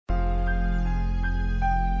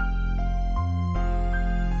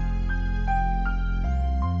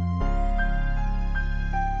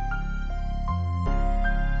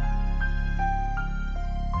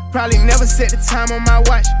Probably never set the time on my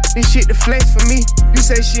watch. This shit the flex for me. You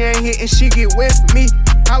say she ain't hit and she get wet for me.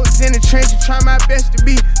 I was in the trenches trying my best to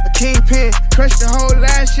be a kingpin. Crushed the whole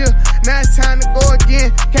last year, now it's time to go again.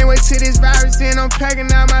 Can't wait till this virus in, I'm packing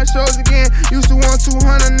out my shows again. Used to want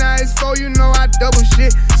 200, now it's 4, you know I double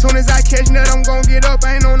shit. Soon as I catch nut, I'm gon' get up,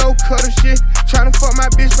 I ain't on no cutter shit. Tryna fuck my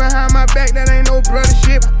bitch behind my back, that ain't no brother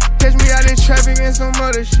shit. Catch me out in traffic and some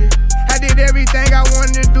other shit. I did everything I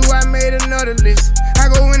wanted to do, I made another list. I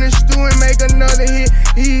go in the stew and make another hit,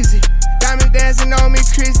 easy. Diamonds dancing on me,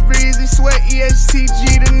 Chris Breezy. Sweat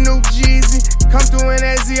ESTG, the new Jeezy. Come through in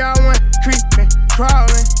that ZR1, creeping,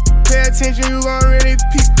 crawling. Pay attention, you gon' really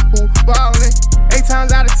peep who ballin'. 8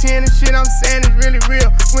 times out of 10, the shit I'm saying is really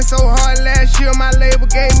real. Went so hard last year, my label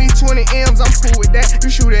gave me 20 M's, I'm cool with that.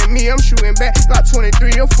 You shoot at me, I'm shooting back. Got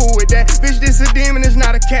 23, I'm fool with that. Bitch, this a demon, it's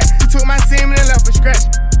not a cat. You took my semen and left a scratch.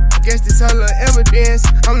 I guess this her little evidence.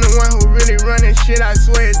 I'm the one who really running shit, I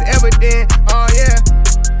swear it's evident. Oh yeah.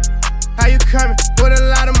 How you coming? With a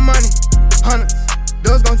lot of money. Hundreds.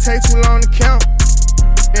 Those gon' take too long to count.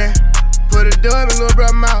 Yeah. Put a dub in little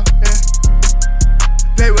brother mouth. Yeah.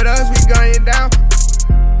 Play with us, we gun you down.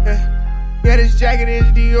 Yeah. Yeah, this jacket is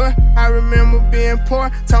Dior. I remember being poor,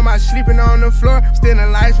 talking about sleeping on the floor.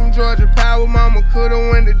 Stealing lights from Georgia Power, mama could've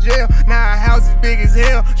went to jail. Now our house is big as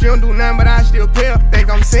hell. She don't do nothing but I still pale. Think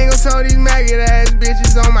I'm single, so these maggot ass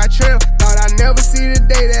bitches on my trail. Thought I'd never see the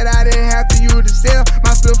day that I didn't have to use the cell.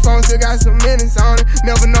 My flip phone still got some minutes on it.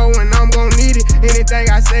 Never know when I'm gon' need it. Anything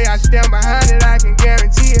I say, I stand behind it, I can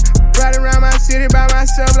guarantee it. Ride around my city by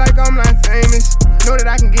myself like I'm not famous. Know that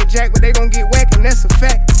I can get jacked, but they gon' get whacked, and that's a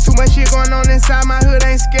fact. Too much shit going on inside my hood,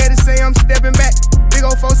 ain't scared to say I'm stepping back. Big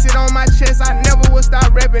ol' folks sit on my chest, I never will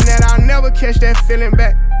stop rapping that. I'll never catch that feeling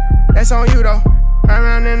back. That's on you though. Run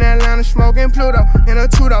around in Atlanta smoking Pluto in a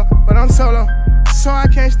two-door, but I'm solo, so I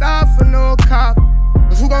can't stop for no cop.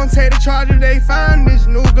 Cause who gon' take the charge if they find this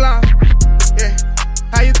new Glock? Yeah,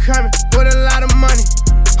 how you coming? With a lot of money.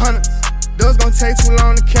 Hundreds. Those gon' take too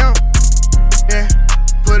long to count. Yeah,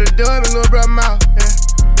 put a dub in little brother mouth. Yeah,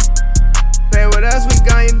 play with us, we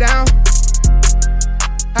gun you down.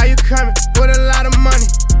 How you coming? With a lot of money.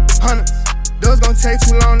 Hundreds. Those gon' take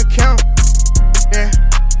too long to count. Yeah,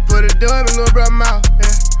 put a dub in little brother mouth.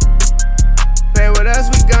 Yeah, play with us,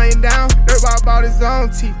 we gun you down. Dirtball bought his own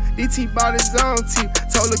teeth. DT bought his own teeth.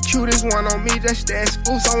 Told the cutest one on me just to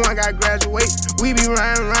exclude someone got graduate. We be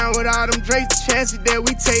riding around with all them drapes. The chances that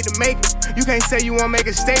we take to make it. You can't say you won't make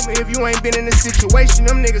a statement if you ain't been in a situation.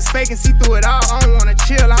 Them niggas faking, see through it all. I don't wanna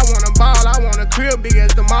chill, I wanna ball. I want a crib big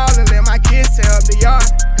as the mall and let my kids tear up the yard.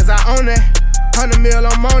 Cause I own that. 100 mil,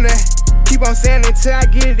 I'm on that. Keep on saying it till I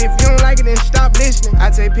get it. If you don't like it, then stop listening.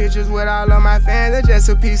 I take pictures with all of my fans. That's just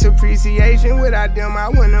a piece of appreciation. Without them, I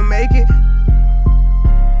wouldn't make it.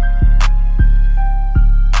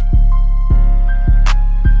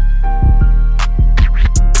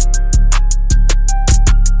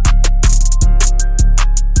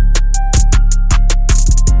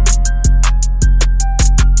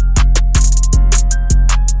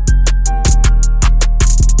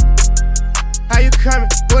 Coming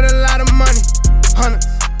with a lot of money. Hundreds.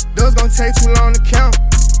 Those gon' take too long to count.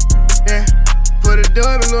 Yeah, put a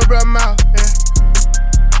dub in little brother mouth. Yeah,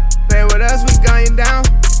 play with us, we gun you down.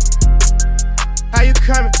 How you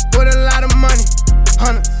coming? With a lot of money.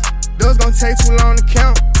 Hundreds. Those gon' take too long to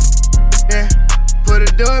count. Yeah, put a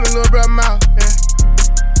dub in little brother mouth. Yeah,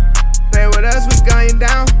 play with us, we gun you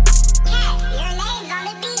down.